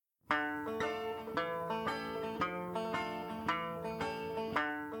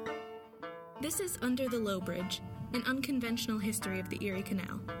This is Under the Low Bridge, an unconventional history of the Erie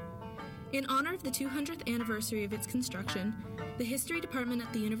Canal. In honor of the 200th anniversary of its construction, the History Department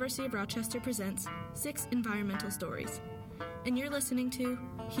at the University of Rochester presents 6 environmental stories. And you're listening to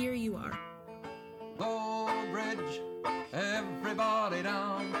Here You Are. Low bridge, everybody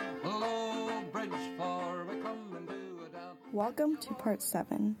down. Low bridge, for we come and do it down. Welcome to Part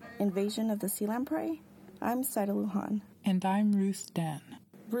 7, Invasion of the Sea Lamprey. I'm Saida Lujan. And I'm Ruth Dan.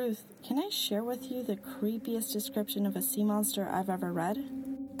 Ruth, can I share with you the creepiest description of a sea monster I've ever read?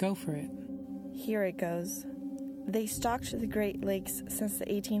 Go for it. Here it goes. They stalked the Great Lakes since the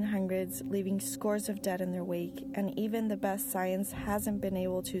 1800s, leaving scores of dead in their wake, and even the best science hasn't been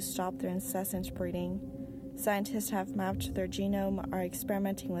able to stop their incessant breeding. Scientists have mapped their genome, are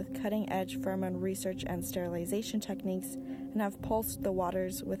experimenting with cutting-edge pheromone research and sterilization techniques, and have pulsed the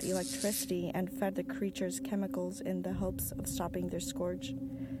waters with electricity and fed the creatures chemicals in the hopes of stopping their scourge.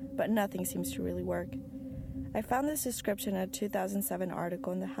 But nothing seems to really work. I found this description in a 2007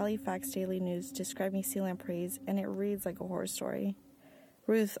 article in the Halifax Daily News describing sea lampreys, and it reads like a horror story.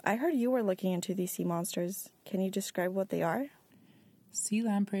 Ruth, I heard you were looking into these sea monsters. Can you describe what they are? Sea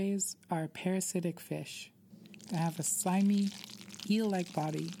lampreys are parasitic fish that have a slimy, eel-like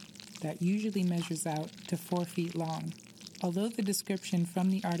body that usually measures out to 4 feet long. Although the description from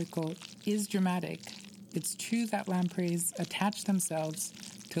the article is dramatic, it's true that lampreys attach themselves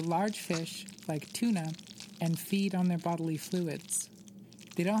to large fish like tuna and feed on their bodily fluids.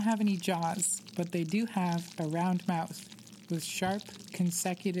 They don't have any jaws, but they do have a round mouth with sharp,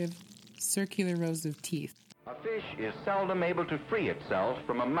 consecutive, circular rows of teeth. A fish is seldom able to free itself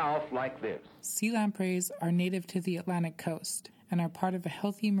from a mouth like this. Sea lampreys are native to the Atlantic coast and are part of a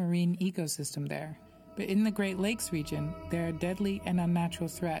healthy marine ecosystem there. But in the Great Lakes region, they're a deadly and unnatural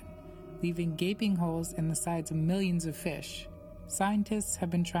threat, leaving gaping holes in the sides of millions of fish. Scientists have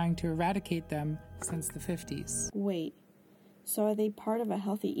been trying to eradicate them since the 50s. Wait, so are they part of a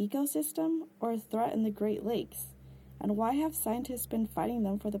healthy ecosystem or a threat in the Great Lakes? And why have scientists been fighting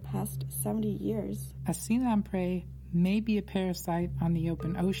them for the past 70 years? A sea lamprey may be a parasite on the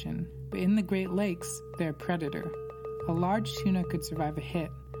open ocean, but in the Great Lakes, they're a predator. A large tuna could survive a hit,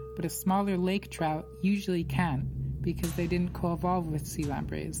 but a smaller lake trout usually can't because they didn't co-evolve with sea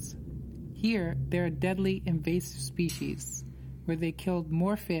lampreys. Here, they're a deadly invasive species, where they killed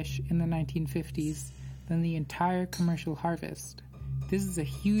more fish in the 1950s than the entire commercial harvest. This is a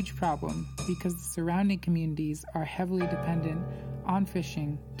huge problem because the surrounding communities are heavily dependent on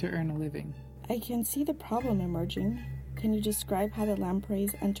fishing to earn a living. I can see the problem emerging. Can you describe how the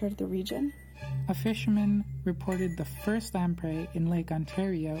lampreys entered the region? A fisherman reported the first lamprey in Lake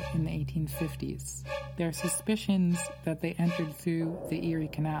Ontario in the 1850s. There are suspicions that they entered through the Erie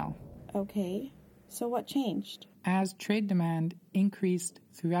Canal. Okay, so what changed? As trade demand increased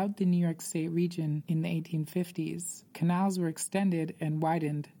throughout the New York State region in the 1850s, canals were extended and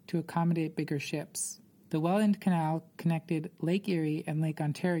widened to accommodate bigger ships. The Welland Canal connected Lake Erie and Lake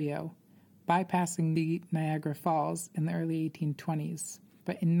Ontario, bypassing the Niagara Falls in the early 1820s.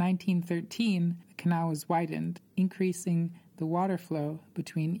 But in 1913, the canal was widened, increasing the water flow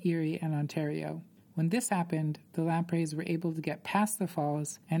between Erie and Ontario. When this happened, the lampreys were able to get past the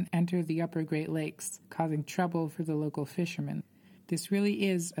falls and enter the upper Great Lakes, causing trouble for the local fishermen. This really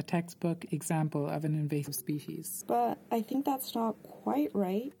is a textbook example of an invasive species. But I think that's not quite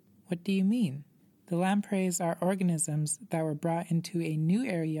right. What do you mean? The lampreys are organisms that were brought into a new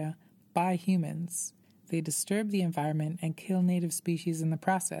area by humans. They disturb the environment and kill native species in the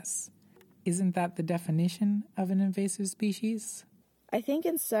process. Isn't that the definition of an invasive species? I think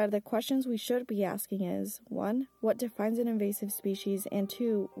instead the questions we should be asking is, 1, what defines an invasive species, and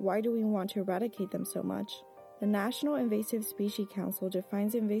 2, why do we want to eradicate them so much? The National Invasive Species Council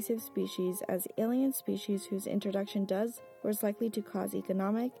defines invasive species as alien species whose introduction does or is likely to cause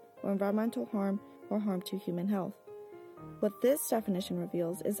economic or environmental harm or harm to human health. What this definition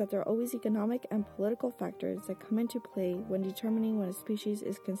reveals is that there are always economic and political factors that come into play when determining when a species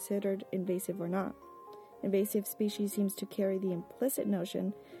is considered invasive or not. Invasive species seems to carry the implicit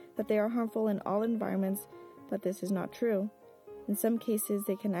notion that they are harmful in all environments, but this is not true. In some cases,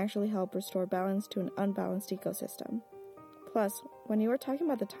 they can actually help restore balance to an unbalanced ecosystem. Plus, when you were talking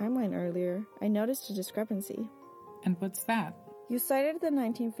about the timeline earlier, I noticed a discrepancy. And what's that? You cited the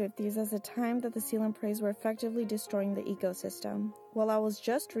 1950s as a time that the sea lampreys were effectively destroying the ecosystem. Well, I was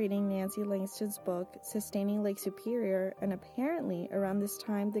just reading Nancy Langston's book, Sustaining Lake Superior, and apparently around this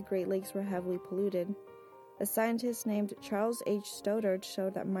time the Great Lakes were heavily polluted. A scientist named Charles H. Stoddard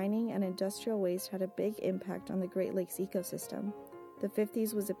showed that mining and industrial waste had a big impact on the Great Lakes ecosystem. The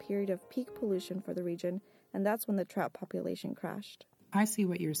 50s was a period of peak pollution for the region, and that's when the trout population crashed. I see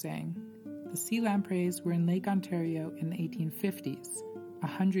what you're saying. The sea lampreys were in Lake Ontario in the 1850s,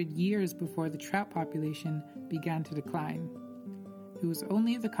 100 years before the trout population began to decline. It was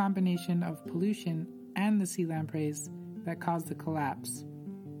only the combination of pollution and the sea lampreys that caused the collapse.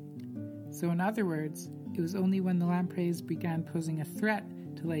 So in other words, it was only when the lampreys began posing a threat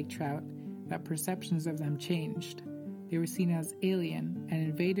to lake trout that perceptions of them changed. They were seen as alien, an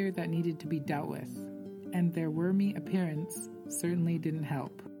invader that needed to be dealt with, and their wormy appearance certainly didn't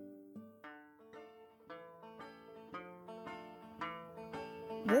help.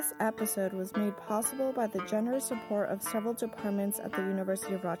 This episode was made possible by the generous support of several departments at the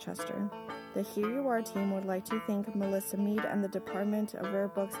University of Rochester. The Here You Are team would like to thank Melissa Mead and the Department of Rare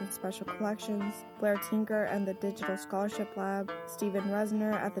Books and Special Collections, Blair Tinker and the Digital Scholarship Lab, Stephen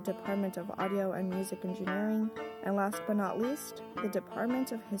Resner at the Department of Audio and Music Engineering, and last but not least, the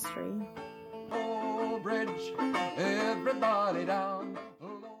Department of History. Oh, bridge, everybody down.